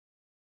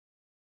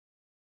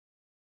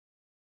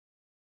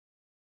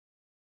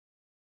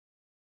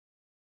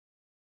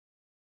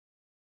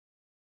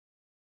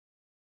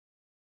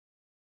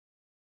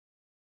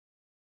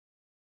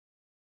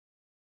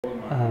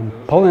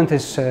Poland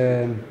is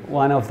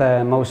one of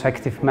the most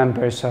active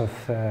members of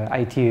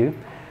ITU,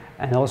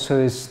 and also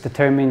is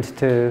determined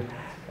to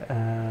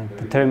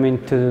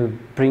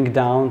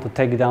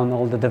take down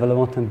all the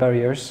development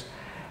barriers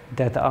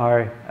that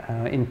are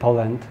in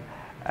Poland,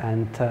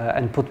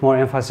 and put more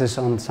emphasis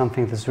on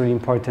something that's really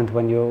important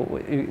when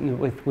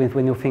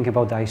you think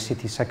about the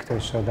ICT sector.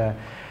 So the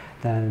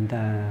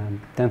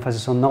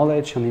emphasis on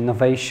knowledge, on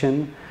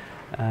innovation,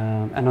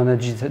 and on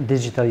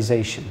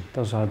digitalization.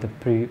 Those are the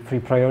three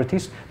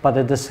priorities. But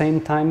at the same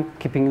time,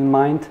 keeping in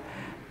mind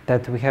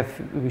that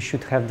we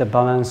should have the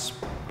balanced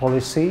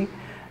policy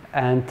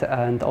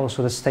and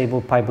also the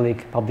stable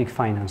public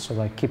finance. So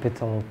like keep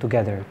it all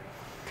together.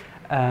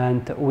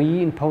 And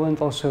we in Poland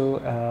also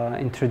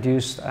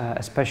introduced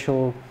a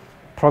special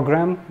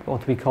program,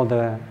 what we call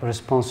the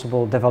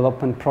Responsible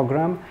Development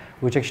Program,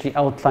 which actually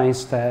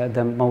outlines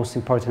the most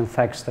important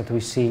facts that we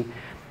see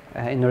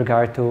in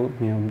regard to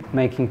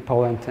making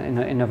Poland an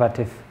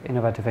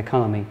innovative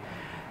economy.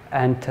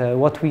 And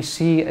what we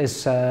see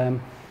is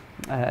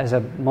as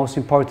a most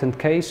important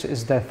case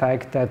is the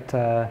fact that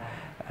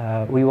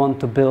we want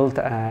to build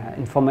an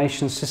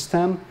information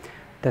system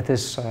that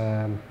is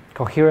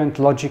coherent,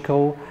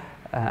 logical,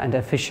 and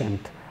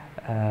efficient,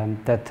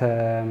 that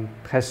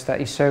has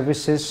the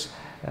e-services,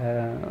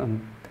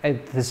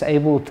 it is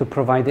able to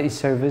provide the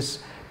e-service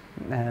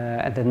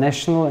at the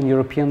national and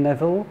European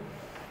level,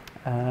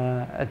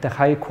 at the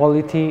high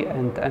quality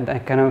and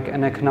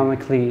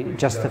economically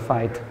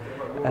justified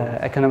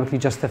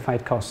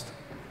cost.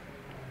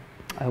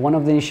 One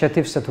of the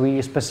initiatives that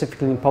we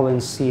specifically in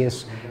Poland see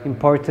as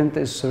important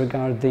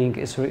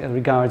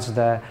regards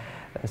the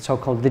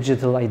so-called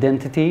digital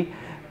identity,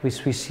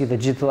 which we see the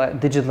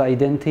digital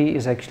identity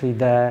is actually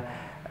the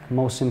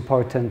most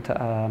important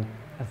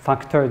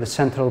factor, the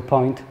central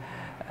point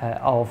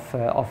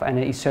of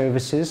any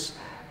e-services.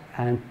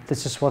 And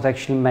this is what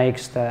actually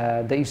makes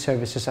the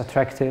e-services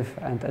attractive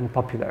and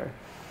popular.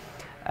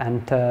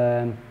 And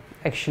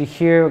actually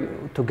here,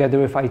 together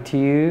with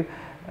ITU,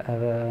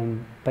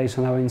 based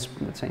on our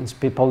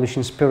Polish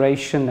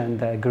inspiration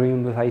and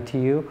agreement with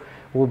ITU,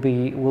 we'll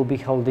be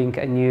holding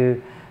a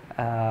new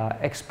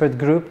expert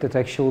group that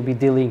actually will be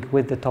dealing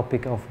with the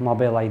topic of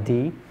mobile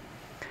ID,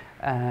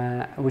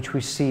 which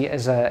we see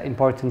as an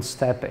important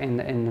step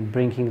in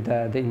bringing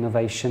the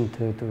innovation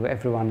to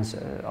everyone's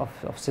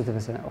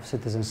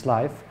citizens'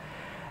 life.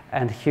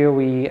 And here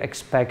we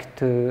expect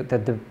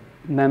that the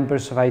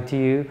members of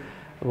ITU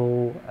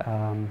will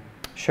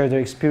share their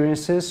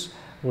experiences,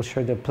 will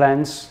share their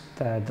plans,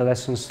 the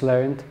lessons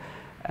learned,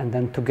 and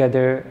then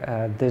together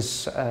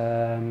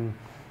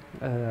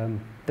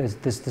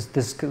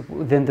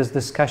within this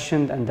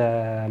discussion and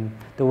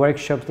the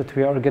workshops that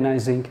we are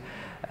organizing,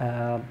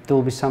 there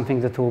will be something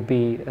that will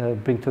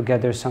bring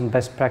together some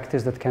best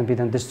practice that can be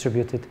then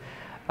distributed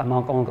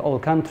among all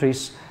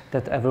countries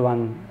that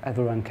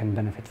everyone can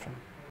benefit from.